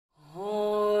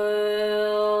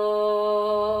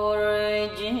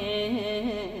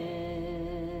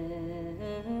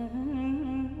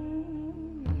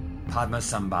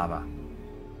Padmasambhava,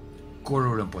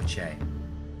 Guru Rinpoche,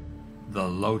 the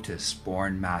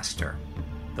Lotus-Born Master,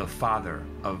 the father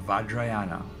of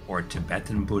Vajrayana or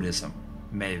Tibetan Buddhism,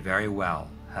 may very well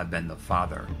have been the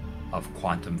father of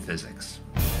quantum physics.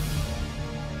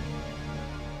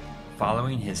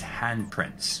 Following his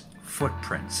handprints,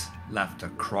 footprints left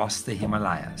across the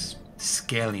Himalayas,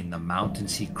 scaling the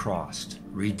mountains he crossed,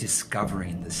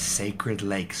 rediscovering the sacred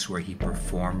lakes where he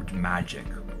performed magic,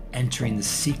 entering the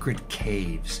secret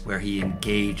caves where he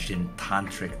engaged in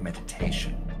tantric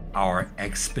meditation, our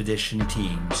expedition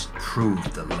teams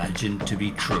proved the legend to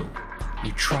be true.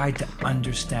 We tried to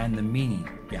understand the meaning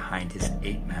behind his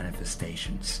 8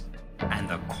 manifestations and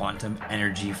the quantum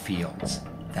energy fields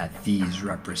that these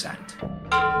represent.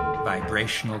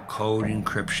 Vibrational code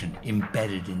encryption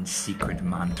embedded in secret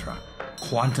mantra,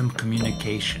 quantum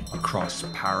communication across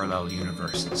parallel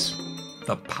universes,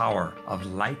 the power of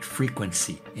light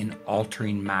frequency in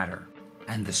altering matter,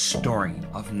 and the storing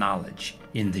of knowledge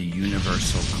in the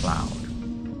universal cloud.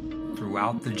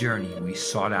 Throughout the journey, we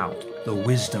sought out the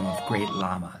wisdom of great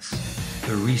lamas,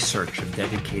 the research of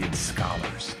dedicated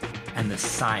scholars, and the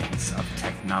science of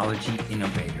technology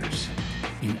innovators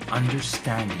in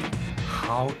understanding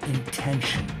how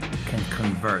intention can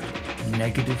convert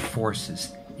negative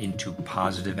forces into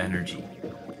positive energy.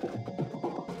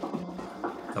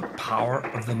 The power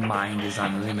of the mind is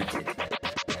unlimited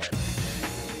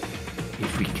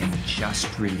if we can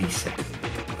just release it.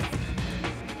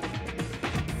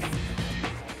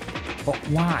 But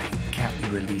why can't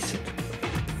we release it?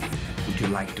 Would you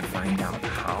like to find out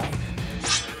how?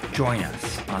 Join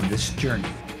us on this journey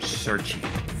searching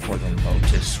for the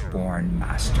Lotus-Born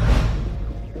Master.